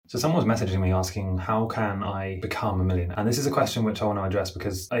So someone was messaging me asking, how can I become a millionaire? And this is a question which I want to address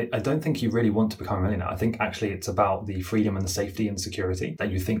because I don't think you really want to become a millionaire. I think actually it's about the freedom and the safety and security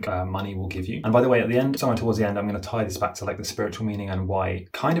that you think money will give you. And by the way, at the end, somewhere towards the end, I'm going to tie this back to like the spiritual meaning and why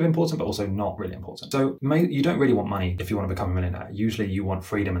kind of important, but also not really important. So you don't really want money if you want to become a millionaire. Usually you want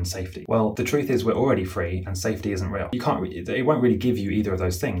freedom and safety. Well, the truth is we're already free and safety isn't real. It won't really give you either of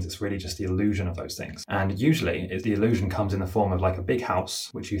those things. It's really just the illusion of those things. And usually the illusion comes in the form of like a big house,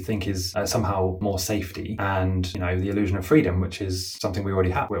 which you think is somehow more safety, and the illusion of freedom, which is something we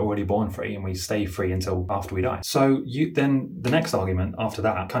already have. We're already born free and we stay free until after we die. So then the next argument after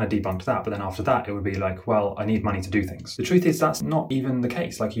that kind of debunked that, but then after that it would be like, well, I need money to do things. The truth is that's not even the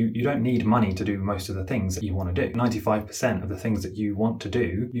case. Like you don't need money to do most of the things that you want to do. 95% of the things that you want to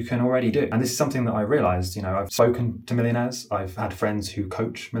do, you can already do. And this is something that I realized, I've spoken to millionaires, I've had friends who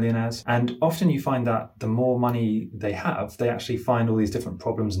coach millionaires, and often you find that the more money they have, they actually find all these different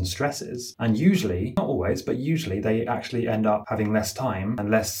problems and stresses. And usually, not always, but usually they actually end up having less time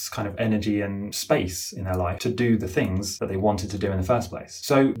and less kind of energy and space in their life to do the things that they wanted to do in the first place.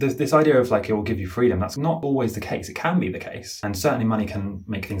 So this idea of like it will give you freedom, that's not always the case. It can be the case. And certainly money can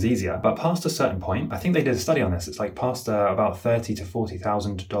make things easier. But past a certain point, I think they did a study on this. It's like past about $30,000 to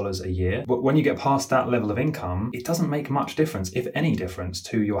 $40,000 a year. But when you get past that level of income, it doesn't make much difference, if any difference,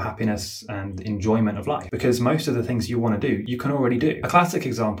 to your happiness and enjoyment of life. Because most of the things you want to do, you can already do. A classic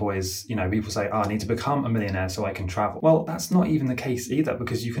example is, people say, I need to become a millionaire so I can travel. Well, that's not even the case either,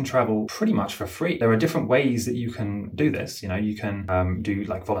 because you can travel pretty much for free. There are different ways that you can do this. You can do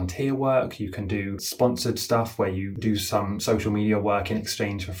like volunteer work. You can do sponsored stuff where you do some social media work in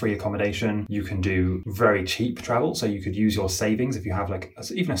exchange for free accommodation. You can do very cheap travel. So you could use your savings. If you have like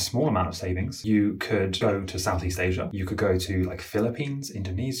even a small amount of savings, you could go to Southeast Asia. You could go to like Philippines,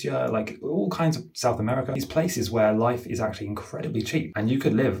 Indonesia, like all kinds of South America. These places where life is actually incredibly cheap. And you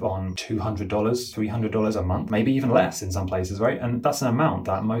could live on $200, $300 a month, maybe even less in some places, right? And that's an amount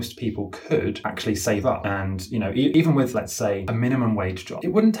that most people could actually save up. And, even with, let's say, a minimum wage job, it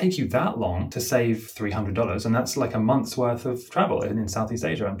wouldn't take you that long to save $300. And that's like a month's worth of travel in Southeast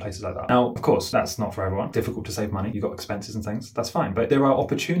Asia and places like that. Now, of course, that's not for everyone. Difficult to save money. You've got expenses and things. That's fine. But there are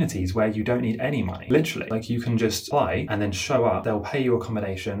opportunities where you don't need any money. Literally, like you can just apply and then show up. They'll pay you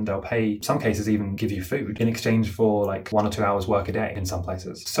accommodation. They'll pay, some cases even give you food in exchange for like 1 or 2 hours work a day in some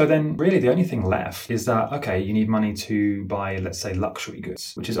places. So then really the only thing left is that, okay, you need money to buy, let's say, luxury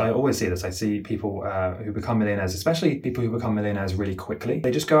goods, which is, I always see this. I see people who become millionaires, especially people who become millionaires really quickly.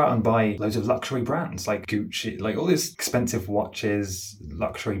 They just go out and buy loads of luxury brands like Gucci, like all these expensive watches,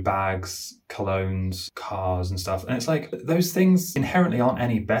 luxury bags, colognes, cars and stuff. And it's like, those things inherently aren't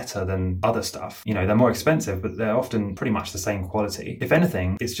any better than other stuff. They're more expensive, but they're often pretty much the same quality. If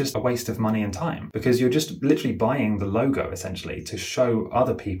anything, it's just a waste of money and time, because you're just literally buying the logo essentially to show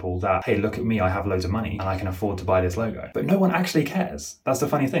other people that, hey, look at me, I have loads of money and I can afford to buy this logo. But no one actually cares. That's the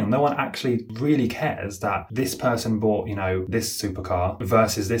funny thing. No one actually really cares that this person bought, this supercar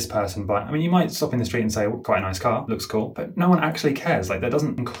versus this person buying. You might stop in the street and say, oh, quite a nice car, looks cool, but no one actually cares. Like, that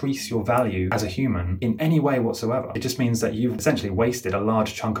doesn't increase your value as a human in any way whatsoever. It just means that you've essentially wasted a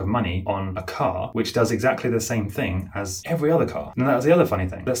large chunk of money on a car which does exactly the same thing as every other car. And that's the other funny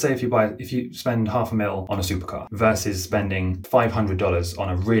thing. Let's say if you spend $500,000 on a supercar versus spending $500 on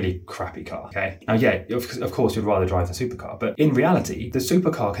a really crappy car. Okay. Now, yeah, of course you'd rather drive the supercar, but in reality, the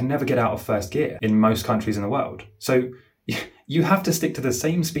supercar can never get out of first gear in most countries in the world. So you have to stick to the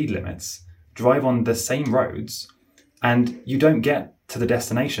same speed limits, drive on the same roads, and you don't get to the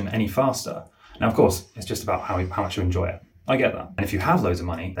destination any faster. Now, of course, it's just about how much you enjoy it. I get that. And if you have loads of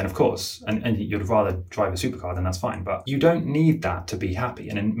money, then of course, and you'd rather drive a supercar, then that's fine. But you don't need that to be happy.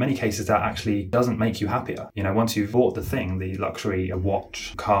 And in many cases, that actually doesn't make you happier. Once you've bought the thing, the luxury, a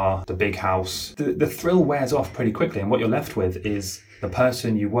watch, car, the big house, the thrill wears off pretty quickly. And what you're left with is the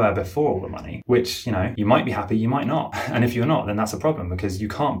person you were before all the money, which, you might be happy, you might not. And if you're not, then that's a problem, because you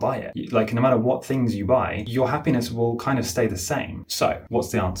can't buy it. Like, no matter what things you buy, your happiness will kind of stay the same. So what's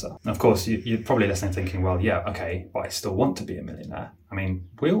the answer? Of course, you're probably listening thinking, well, yeah, okay, but I still want to be a millionaire.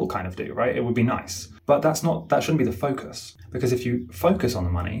 We all kind of do, right? It would be nice. But that shouldn't be the focus. Because if you focus on the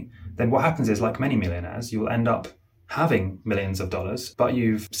money, then what happens is, like many millionaires, you will end up having millions of dollars, but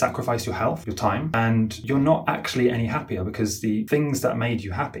you've sacrificed your health, your time, and you're not actually any happier, because the things that made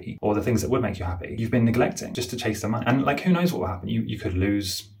you happy, or the things that would make you happy, you've been neglecting just to chase the money. And like, who knows what will happen? You could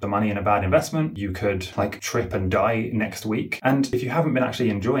lose the money in a bad investment. You could like trip and die next week. And if you haven't been actually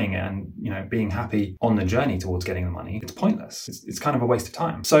enjoying it and, being happy on the journey towards getting the money, it's pointless. It's kind of a waste of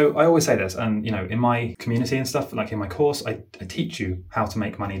time. So I always say this, and, in my community and stuff, like in my course, I teach you how to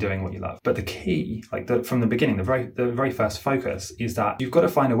make money doing what you love. But the key, from the beginning, the the very first focus is that you've got to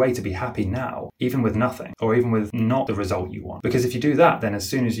find a way to be happy now, even with nothing, or even with not the result you want. Because if you do that, then as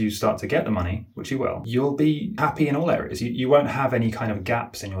soon as you start to get the money, which you will, you'll be happy in all areas. You won't have any kind of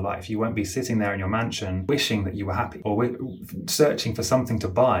gaps in your life. You won't be sitting there in your mansion wishing that you were happy, or searching for something to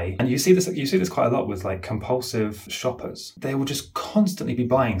buy. And you see this quite a lot with like compulsive shoppers. They will just constantly be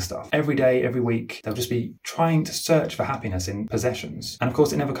buying stuff every day, every week. They'll just be trying to search for happiness in possessions. And of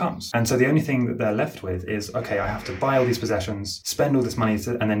course, it never comes. And so the only thing that they're left with is, okay, I have to buy all these possessions, spend all this money,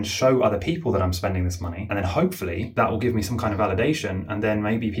 and then show other people that I'm spending this money. And then hopefully that will give me some kind of validation. And then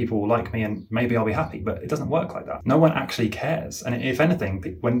maybe people will like me and maybe I'll be happy. But it doesn't work like that. No one actually cares. And if anything,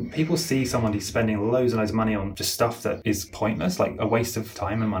 when people see somebody spending loads and loads of money on just stuff that is pointless, like a waste of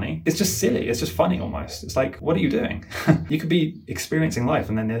time and money, it's just silly. It's just funny almost. It's like, what are you doing? You could be experiencing life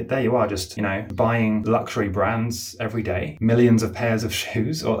and then there you are just, buying luxury brands every day, millions of pairs of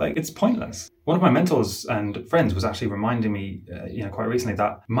shoes, or like, it's pointless. One of my mentors and friends was actually reminding me, quite recently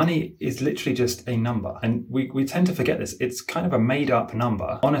that money is literally just a number. And we tend to forget this. It's kind of a made up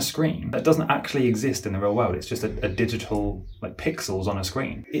number on a screen that doesn't actually exist in the real world. It's just a digital, like pixels on a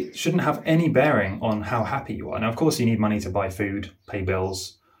screen. It shouldn't have any bearing on how happy you are. Now, of course, you need money to buy food, pay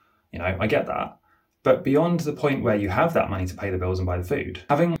bills. I get that. But beyond the point where you have that money to pay the bills and buy the food,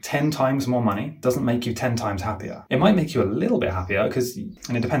 having 10 times more money doesn't make you 10 times happier. It might make you a little bit happier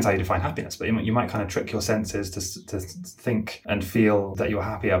and it depends how you define happiness, but you might kind of trick your senses to think and feel that you're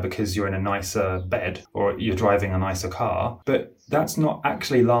happier because you're in a nicer bed or you're driving a nicer car. But that's not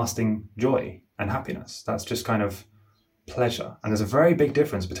actually lasting joy and happiness. That's just kind of pleasure. And there's a very big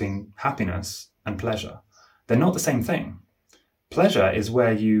difference between happiness and pleasure. They're not the same thing. Pleasure is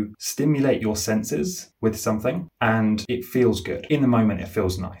where you stimulate your senses with something and it feels good. In the moment, it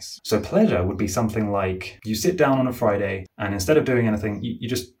feels nice. So pleasure would be something like you sit down on a Friday and instead of doing anything, you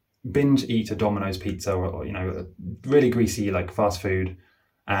just binge eat a Domino's pizza or a really greasy like fast food,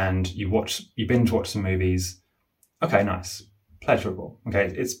 and you binge watch some movies. Okay, nice. Pleasurable.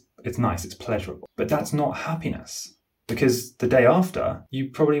 Okay, it's nice, it's pleasurable. But that's not happiness. Because the day after, you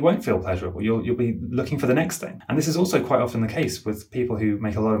probably won't feel pleasurable. You'll be looking for the next thing. And this is also quite often the case with people who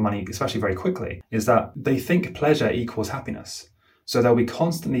make a lot of money, especially very quickly, is that they think pleasure equals happiness. So they'll be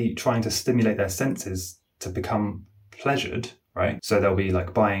constantly trying to stimulate their senses to become pleasured, right? So they'll be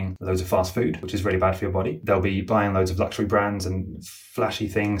like buying loads of fast food, which is really bad for your body. They'll be buying loads of luxury brands and flashy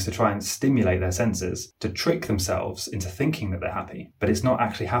things to try and stimulate their senses, to trick themselves into thinking that they're happy. But it's not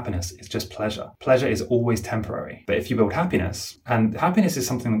actually happiness, it's just pleasure. Pleasure is always temporary. But if you build happiness, and happiness is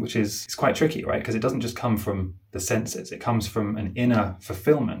something which is quite tricky, right? Because it doesn't just come from the senses. It comes from an inner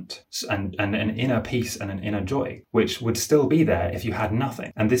fulfillment and an inner peace and an inner joy, which would still be there if you had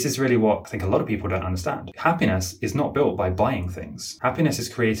nothing. And this is really what I think a lot of people don't understand. Happiness is not built by buying things. Happiness is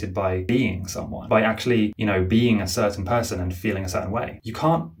created by being someone, by actually, being a certain person and feeling a certain way. You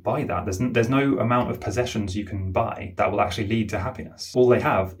can't buy that. There's no amount of possessions you can buy that will actually lead to happiness. All they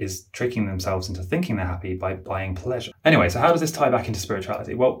have is tricking themselves into thinking they're happy by buying pleasure. Anyway, so how does this tie back into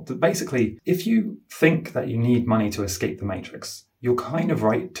spirituality? Well, basically, if you think that you need money to escape the matrix, you're kind of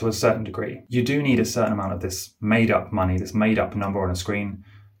right to a certain degree. You do need a certain amount of this made up money, this made up number on a screen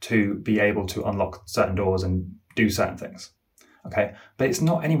to be able to unlock certain doors and do certain things. Okay, but it's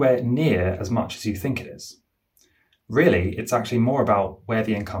not anywhere near as much as you think it is. Really, it's actually more about where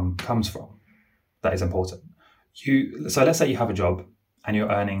the income comes from that is important. So let's say you have a job and you're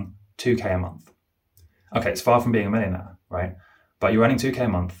earning 2K a month. Okay, it's far from being a millionaire, right? But you're earning 2K a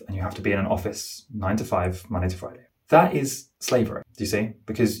month and you have to be in an office 9 to 5, Monday to Friday. That is slavery, do you see?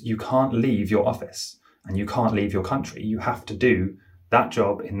 Because you can't leave your office and you can't leave your country. You have to do that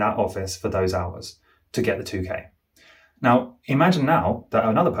job in that office for those hours to get the 2K. Now, imagine now that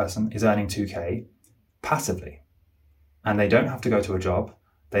another person is earning 2K passively and they don't have to go to a job,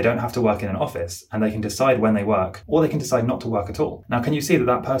 they don't have to work in an office, and they can decide when they work, or they can decide not to work at all. Now, can you see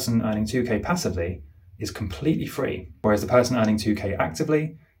that person earning 2K passively is completely free, whereas the person earning 2K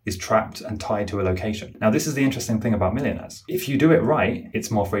actively is trapped and tied to a location? Now, this is the interesting thing about millionaires. If you do it right,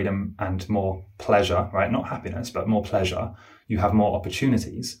 it's more freedom and more pleasure, right? Not happiness, but more pleasure. You have more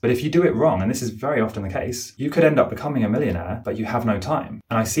opportunities. But if you do it wrong, and this is very often the case, you could end up becoming a millionaire, but you have no time.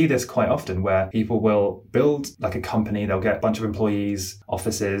 And I see this quite often where people will build like a company, they'll get a bunch of employees,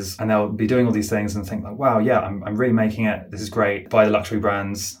 offices, and they'll be doing all these things and think like, wow, yeah, I'm really making it. This is great. Buy the luxury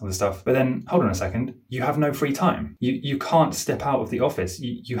brands, all this stuff. But then hold on a second, you have no free time. You can't step out of the office.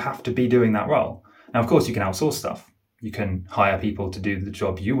 You have to be doing that role. Now, of course, you can outsource stuff. You can hire people to do the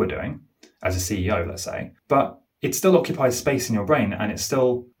job you were doing as a CEO, let's say. But it still occupies space in your brain, and it's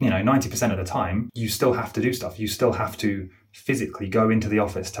still, 90% of the time, you still have to do stuff. You still have to physically go into the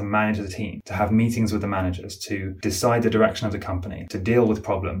office to manage the team, to have meetings with the managers, to decide the direction of the company, to deal with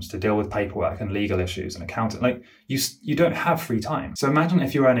problems, to deal with paperwork and legal issues and accounting. Like you don't have free time. So imagine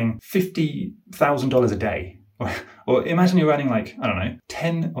if you're earning $50,000 a day, or imagine you're earning like, I don't know,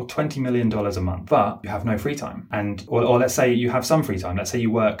 $10 or $20 million a month, but you have no free time. Or let's say you have some free time. Let's say you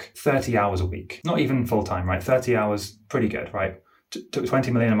work 30 hours a week, not even full time, right? 30 hours, pretty good, right?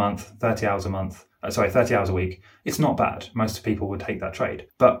 20 million a month, 30 hours a month. 30 hours a week. It's not bad. Most people would take that trade.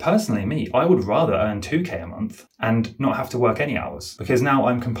 But personally, me, I would rather earn 2K a month and not have to work any hours, because now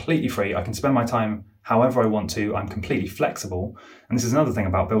I'm completely free. I can spend my time however I want to. I'm completely flexible. And this is another thing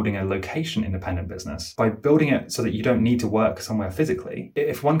about building a location independent business. By building it so that you don't need to work somewhere physically,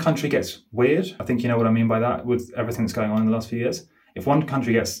 if one country gets weird, I think you know what I mean by that with everything that's going on in the last few years. If one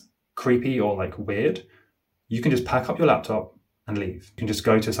country gets creepy or like weird, you can just pack up your laptop and leave. You can just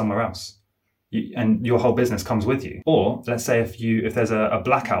go to somewhere else. And your whole business comes with you. Or let's say if there's a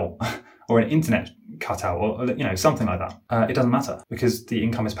blackout or an internet cutout or something like that, it doesn't matter because the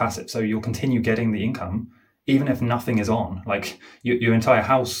income is passive. So you'll continue getting the income even if nothing is on. Like your entire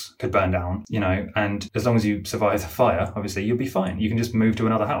house could burn down, and as long as you survive the fire, obviously you'll be fine. You can just move to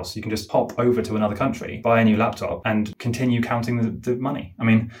another house. You can just hop over to another country, buy a new laptop and continue counting the money. I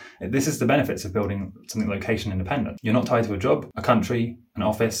mean, this is the benefits of building something location independent. You're not tied to a job, a country, an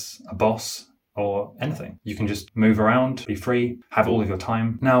office, a boss, or anything. You can just move around, be free, have all of your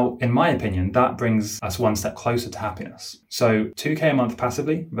time. Now, in my opinion, that brings us one step closer to happiness. So 2K a month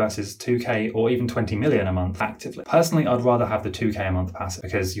passively versus 2K or even 20 million a month actively. Personally, I'd rather have the 2K a month passive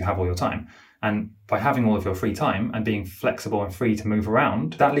because you have all your time. And by having all of your free time and being flexible and free to move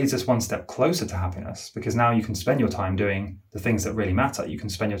around, that leads us one step closer to happiness, because now you can spend your time doing the things that really matter. You can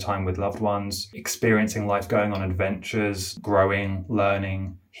spend your time with loved ones, experiencing life, going on adventures, growing,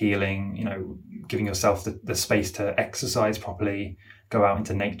 learning, healing, giving yourself the space to exercise properly, go out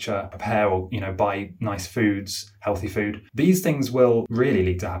into nature, prepare or, buy nice foods, healthy food. These things will really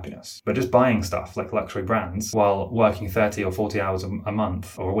lead to happiness. But just buying stuff like luxury brands while working 30 or 40 hours a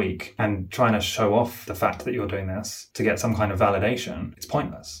month or a week and trying to show off the fact that you're doing this to get some kind of validation, it's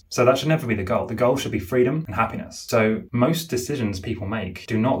pointless. So that should never be the goal. The goal should be freedom and happiness. So most decisions people make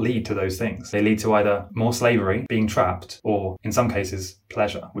do not lead to those things. They lead to either more slavery, being trapped, or in some cases,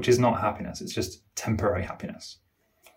 pleasure, which is not happiness. It's just temporary happiness.